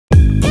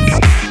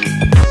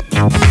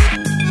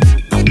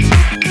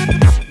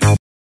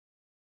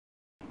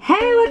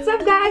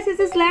guys,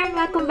 this is Lara.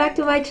 Welcome back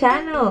to my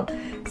channel.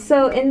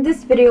 So in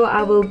this video,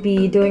 I will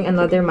be doing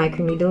another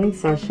microneedling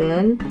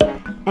session,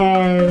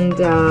 and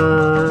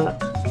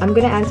I'm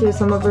gonna answer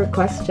some of your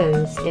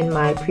questions in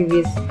my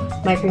previous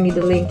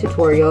microneedling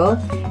tutorial.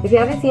 If you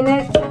haven't seen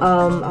it,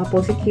 I'll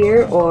post it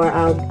here or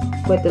I'll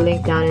put the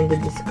link down in the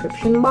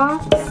description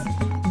box.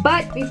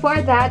 But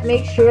before that,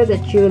 make sure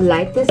that you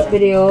like this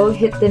video,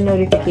 hit the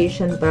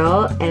notification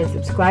bell, and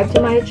subscribe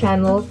to my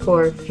channel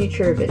for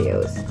future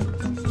videos.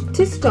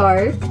 To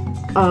start,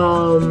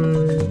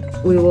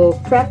 we will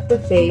prep the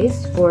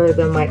face for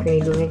the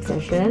microneedling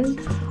session.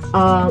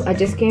 I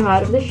just came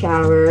out of the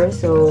shower,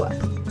 so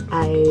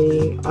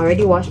I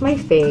already washed my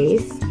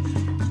face,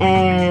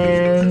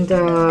 and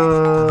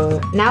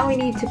now we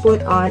need to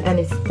put on an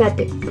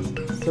aesthetic.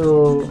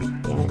 So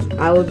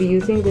yeah, I will be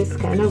using this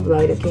kind of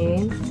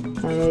lidocaine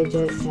I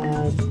just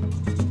had,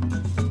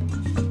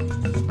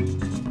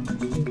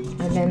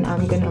 and then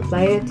I'm gonna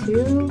apply it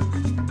to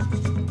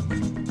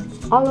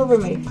all over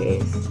my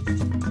face.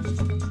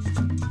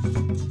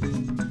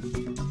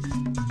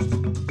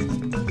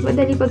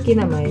 Madali pag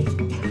kinamay.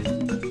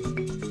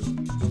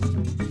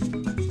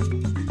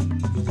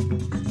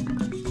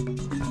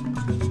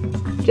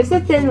 Just a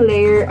thin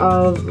layer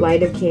of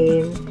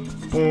lidocaine,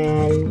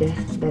 and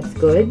that's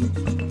good.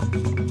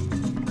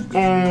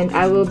 And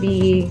I will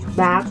be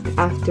back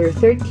after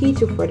 30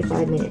 to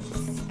 45 minutes.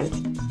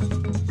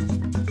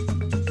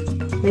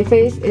 My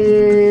face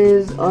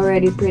is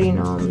already pretty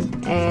numb,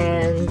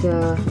 and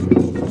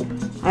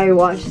I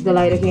washed the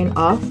lidocaine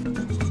off.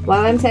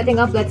 While I'm setting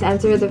up, let's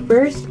answer the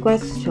first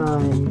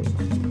question.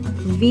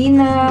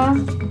 Vina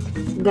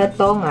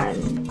Gatongan.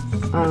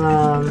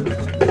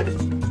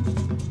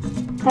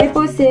 Hi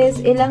po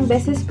sis, ilang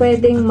beses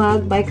pwedeng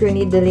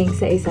mag-microneedling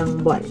sa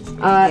isang buwan?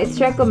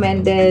 It's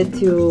recommended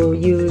to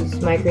use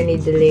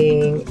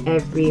microneedling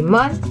every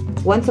month,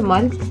 once a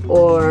month,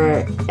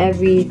 or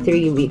every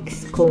 3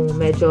 weeks kung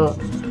medyo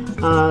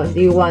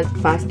you want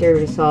faster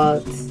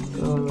results.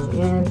 So,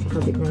 yan,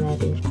 kakabit na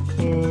natin.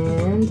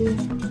 And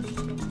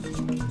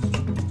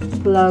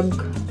plug.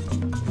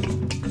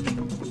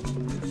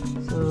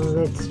 So,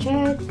 let's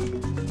check.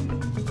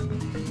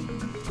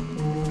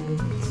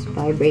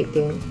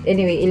 Vibrating.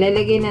 Anyway,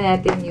 ilalagay na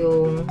natin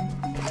yung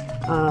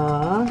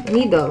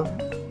needle.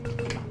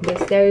 The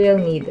sterile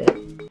needle.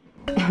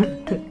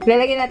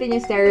 Ilalagay natin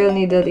yung sterile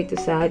needle dito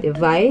sa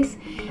device.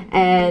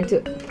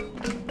 And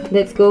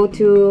let's go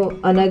to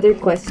another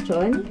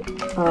question.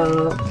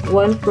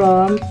 One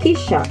from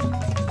Kisha.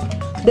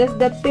 Does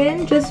the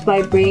pin just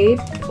vibrate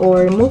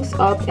or moves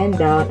up and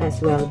down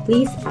as well?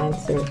 Please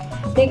answer.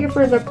 Thank you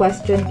for the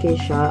question,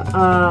 Kisha.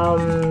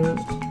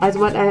 As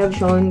what I have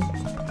shown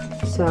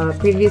sa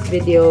previous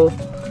video,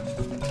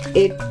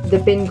 the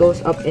pin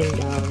goes up and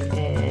down,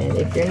 and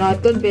if you're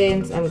not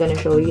convinced, I'm gonna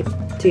show it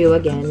to you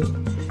again.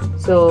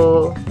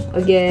 So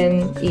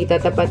again,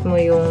 itatapat mo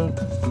yung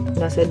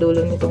nasa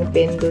dulo nitong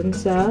pin dun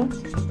sa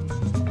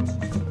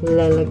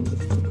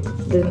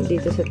dun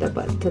dito sa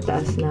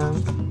taas na.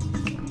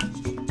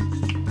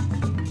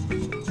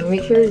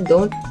 Make sure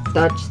don't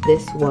touch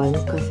this one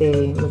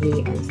kasi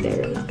magiging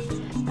unsterile na.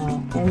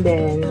 And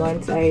then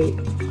once I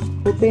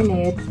open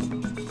it,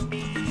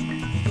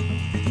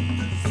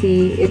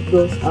 see, it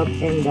goes up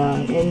and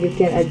down, and you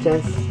can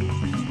adjust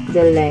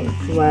the length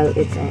while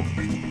it's off.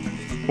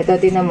 Ito,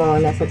 tingnan mo,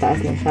 nasa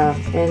taas na siya.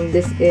 And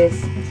this is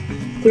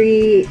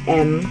 3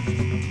 mm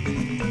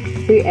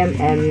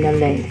na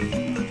length.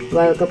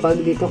 While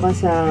kapag dito ka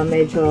sa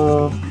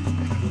medyo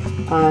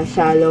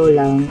shallow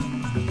lang,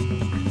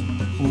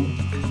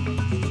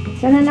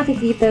 sana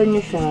nakikita nyo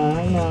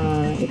siya na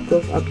it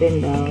goes up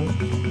and down.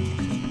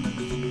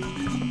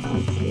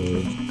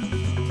 Okay.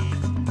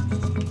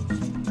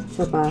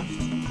 Isa pa.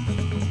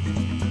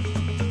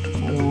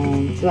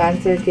 To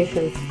answer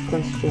Kisha's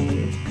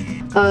question.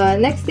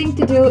 Next thing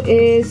to do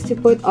is to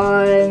put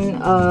on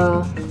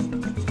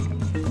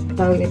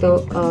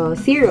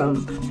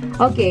serum.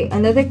 Okay,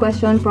 another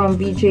question from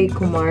BJ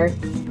Kumar.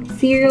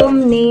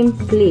 Serum name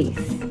please.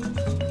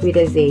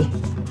 With a Z.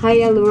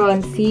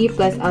 Hyaluron C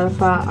plus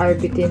alpha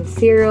arbutin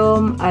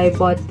serum. I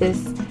bought this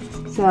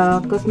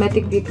sa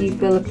Cosmetic Beauty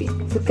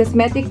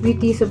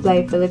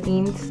Supply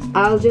Philippines.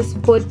 I'll just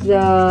put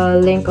the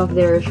link of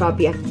their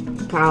Shopee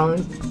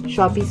account,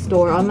 Shopee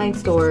store, online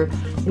store,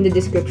 in the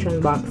description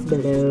box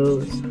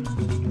below.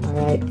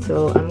 Alright,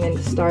 so I'm going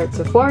to start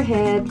sa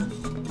forehead.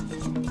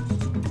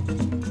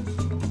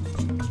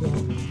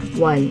 Yeah,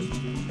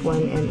 1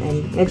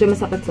 mm. Medyo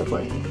masakit sa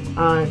forehead.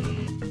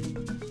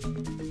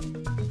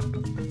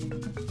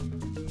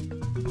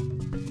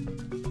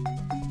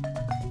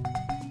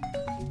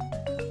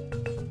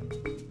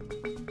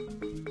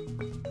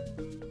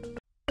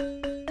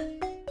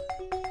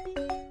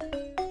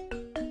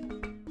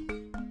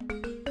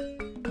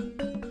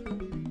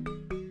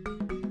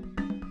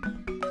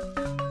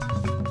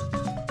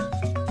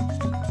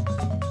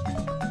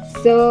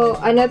 So,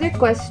 another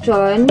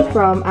question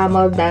from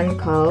Amal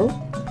Dankal.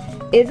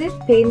 Is it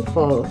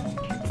painful?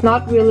 It's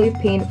not really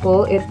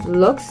painful. It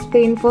looks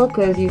painful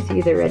because you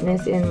see the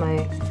redness in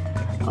my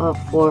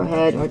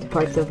forehead or to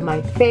parts of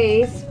my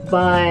face,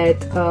 but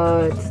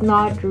it's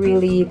not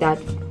really that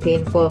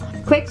painful.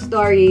 Quick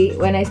story,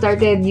 when I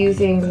started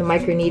using the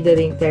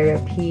microneedling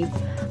therapy,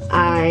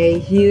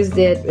 I used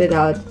it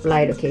without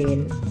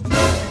lidocaine.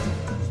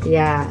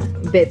 Yeah,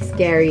 a bit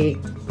scary,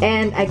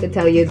 and I could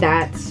tell you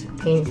that's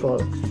painful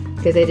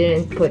because I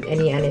didn't put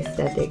any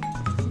anesthetic.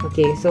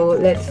 Okay, so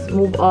let's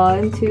move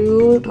on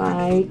to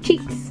my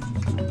cheeks.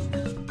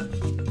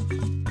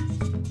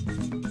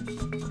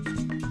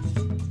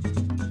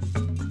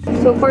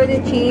 So for the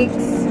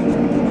cheeks,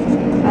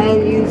 I'll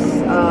use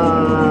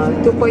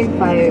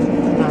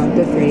 2.5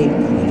 to 3.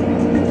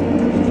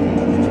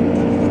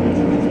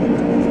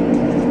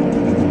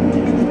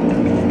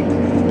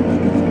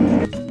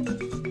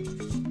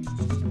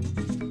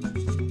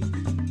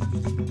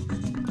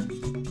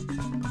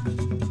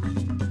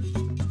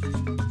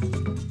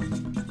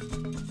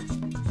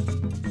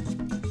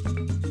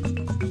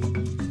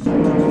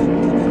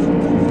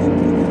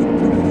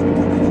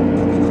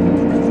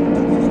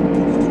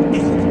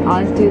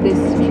 Onto this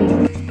cheek.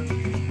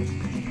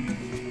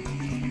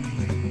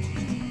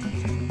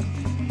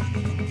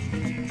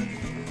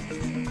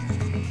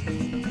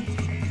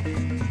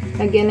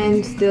 Again,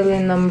 I'm still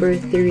in number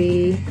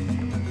 3.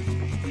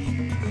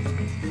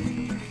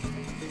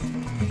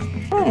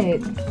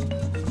 Right.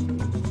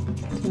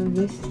 So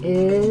this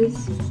is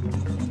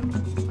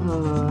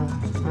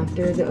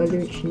after the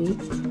other cheek.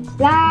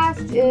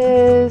 Last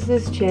is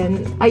this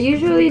chin. I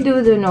usually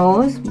do the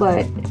nose,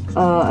 but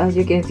as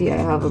you can see, I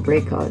have a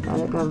breakout. I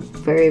have a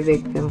very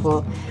big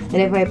pimple,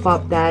 and if I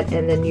pop that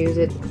and then use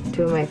it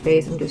to my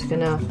face, I'm just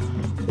gonna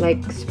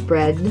like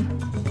spread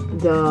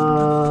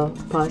the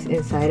pus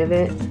inside of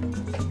it.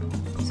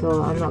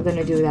 So I'm not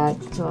gonna do that.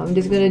 So I'm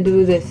just gonna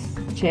do this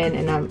chin,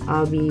 and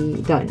I'll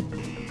be done.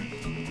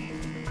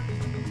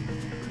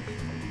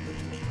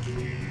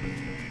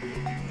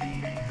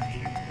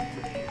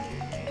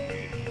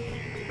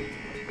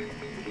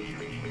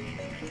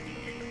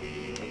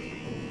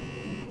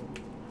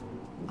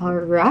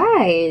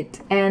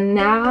 Alright, and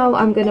now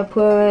I'm gonna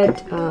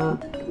put a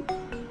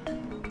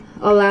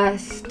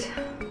last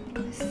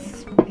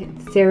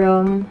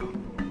serum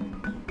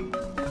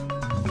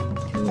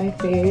to my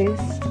face,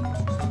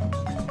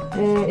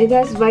 and it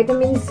has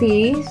vitamin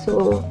C,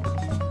 so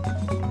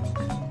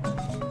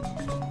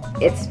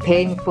it's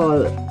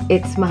painful,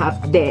 it's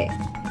mahapde,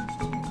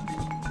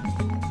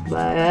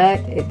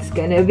 but it's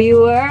gonna be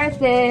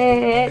worth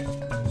it.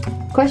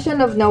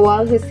 Question of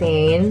Nawal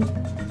Hussein.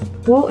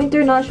 Wow,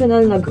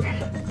 international na girl.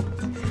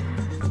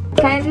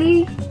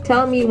 Kindly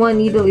tell me one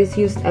needle is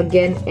used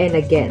again and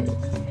again.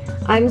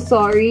 I'm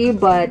sorry,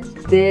 but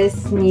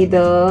this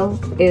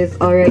needle is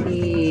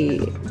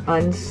already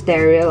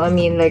unsterile. I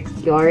mean, like,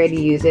 you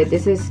already use it.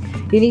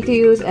 You need to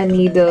use a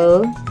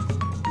needle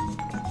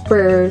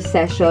per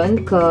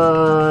session,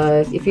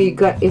 because if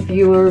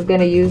you're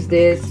gonna use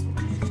this,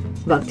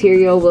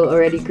 bacteria will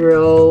already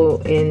grow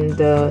in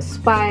the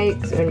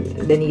spikes or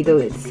the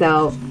needle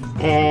itself,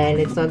 and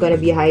it's not gonna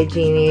be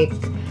hygienic,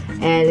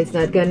 and it's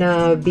not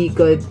gonna be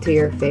good to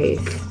your face.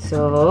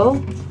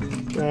 So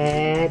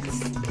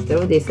let's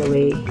throw this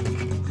away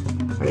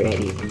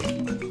already.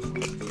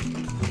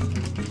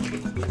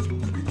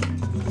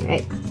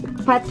 Right.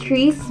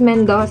 Patrice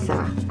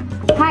Mendoza.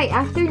 Hi,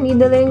 after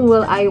needling,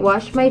 will I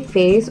wash my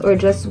face or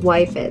just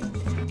wipe it?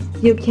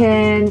 You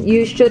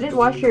shouldn't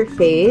wash your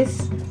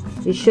face.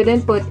 You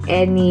shouldn't put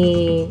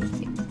anything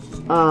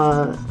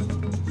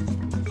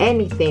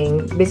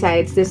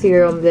besides the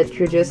serum that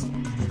you just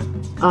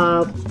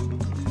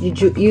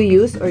you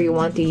use or you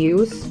want to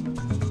use.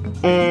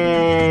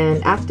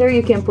 And after,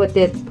 you can put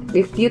it,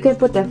 if you can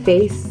put a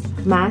face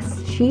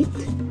mask sheet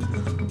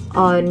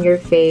on your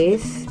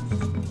face,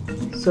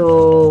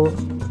 so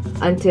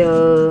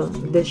until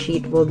the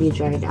sheet will be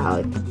dried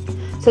out,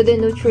 so the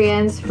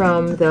nutrients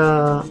from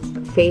the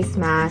face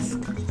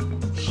mask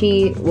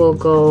sheet will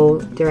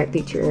go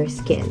directly to your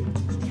skin.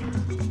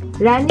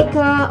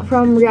 Ranika,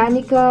 from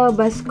Ranika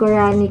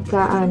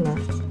Baskoranika Ana.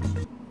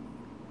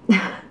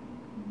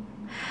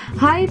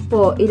 Hi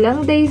po,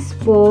 ilang days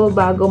po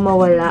bago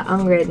mawala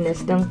ang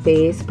redness ng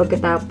face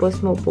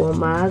pagkatapos mo po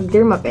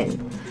mag-Dermapen?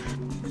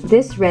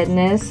 This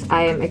redness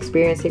I am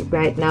experiencing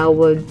right now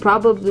would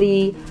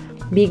probably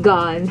be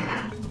gone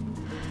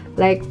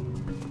like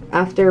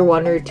after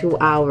 1 or 2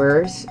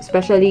 hours,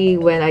 especially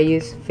when I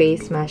use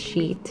face mask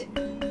sheet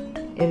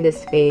in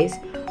this face.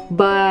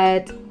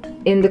 But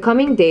in the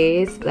coming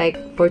days, like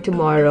for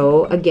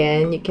tomorrow,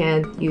 again, you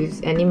can't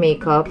use any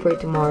makeup for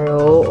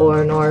tomorrow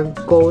nor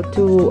go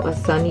to a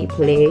sunny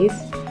place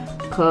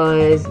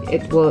because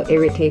it will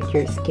irritate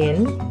your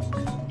skin.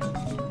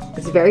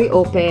 It's very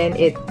open,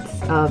 it's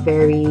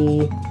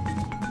very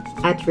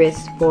at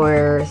risk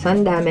for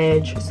sun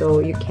damage,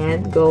 so you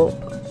can't go.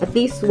 At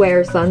least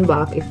wear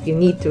sunblock if you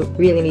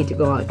really need to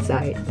go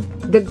outside.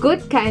 The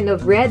good kind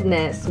of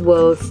redness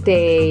will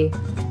stay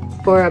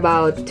for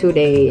about 2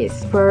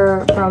 days.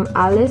 From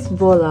Alice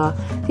Bola,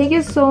 thank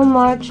you so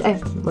much.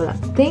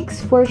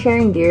 Thanks for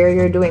sharing, dear.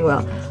 You're doing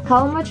well.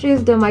 How much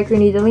is the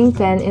microneedling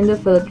pen in the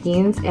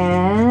Philippines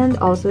and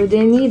also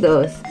the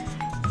needles?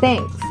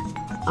 Thanks.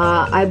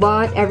 I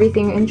bought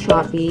everything in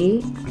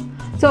Shopee.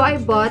 So I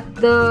bought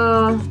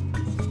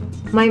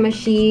my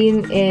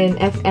machine in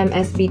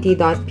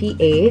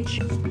fmsbt.ph.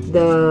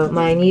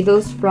 My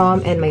needles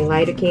from and my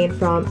lidocaine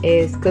from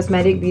is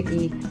Cosmetic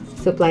Beauty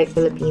Supply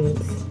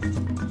Philippines.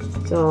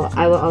 So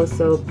I will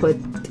also put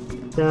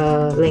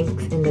the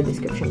links in the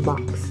description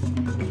box.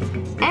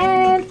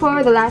 And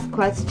for the last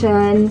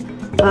question,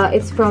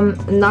 it's from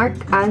Narc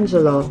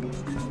Angelo.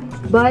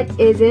 But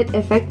is it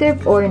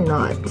effective or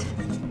not?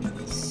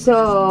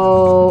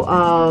 So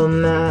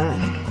I'm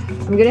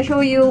gonna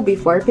show you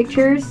before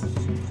pictures.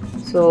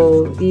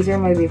 So these are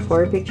my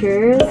before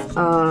pictures.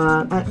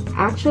 I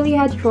actually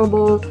had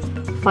trouble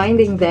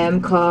finding them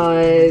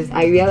because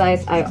I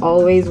realized I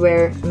always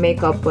wear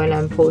makeup when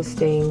I'm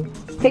posting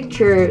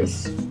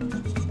pictures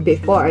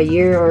before, a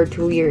year or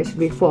 2 years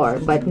before.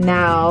 But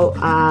now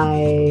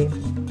I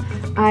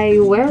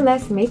wear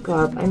less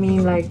makeup. I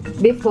mean, like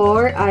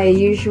before I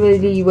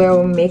usually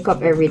wear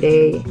makeup every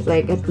day,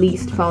 like at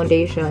least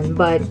foundation.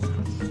 But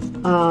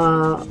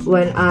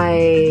when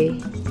I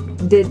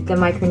did the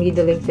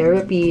microneedling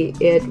therapy,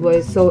 it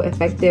was so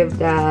effective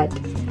that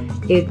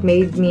it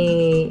made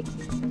me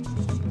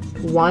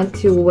want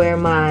to wear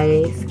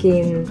my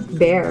skin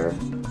bare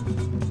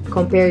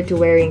compared to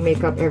wearing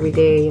makeup every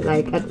day.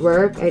 Like at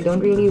work, I don't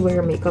really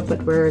wear makeup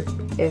at work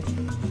if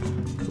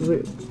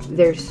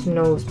there's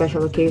no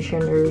special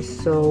occasion or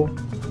so.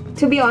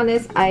 To be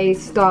honest, I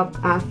stopped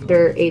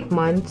after 9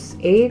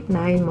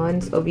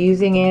 months of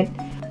using it.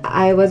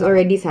 I was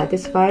already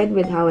satisfied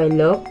with how I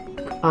look.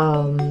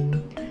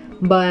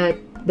 But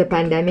the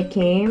pandemic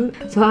came,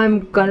 so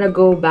I'm gonna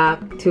go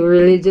back to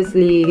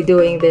religiously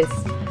doing this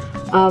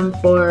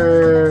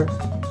for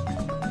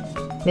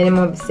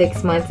minimum of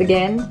 6 months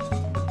again.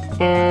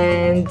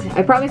 And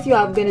I promise you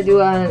I'm gonna do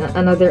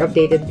another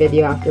updated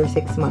video after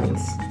 6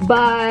 months.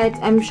 But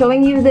I'm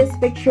showing you this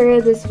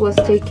picture. This was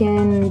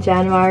taken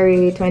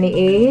January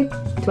 28,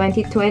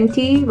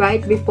 2020,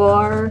 right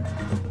before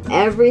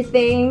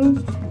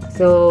everything.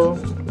 So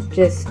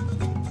just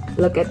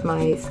look at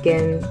my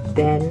skin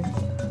then.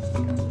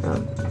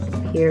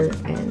 Here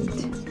and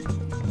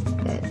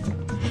then.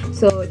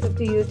 So it's up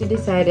to you to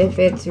decide if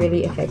it's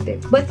really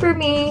effective. But for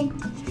me,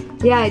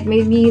 yeah, it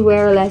made me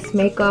wear less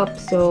makeup,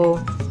 so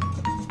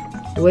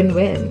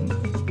win-win.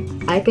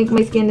 I think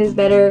my skin is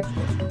better.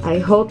 I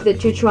hope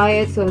that you try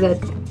it so that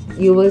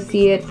you will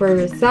see it for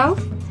yourself.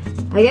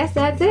 I guess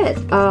that's it.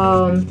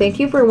 Thank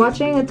you for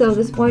watching until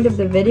this point of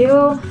the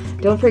video.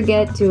 Don't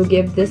forget to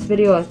give this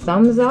video a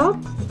thumbs up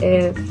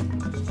if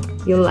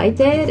you liked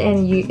it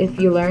and if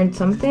you learned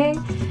something.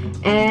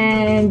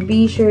 And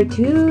be sure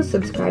to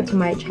subscribe to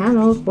my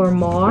channel for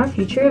more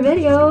future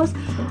videos.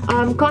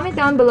 Comment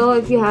down below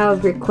if you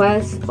have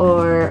requests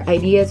or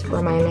ideas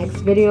for my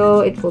next video.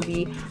 It will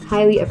be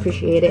highly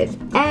appreciated.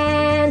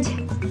 And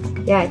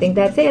yeah, I think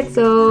that's it.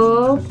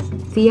 So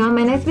see you on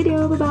my next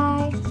video. Bye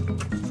bye.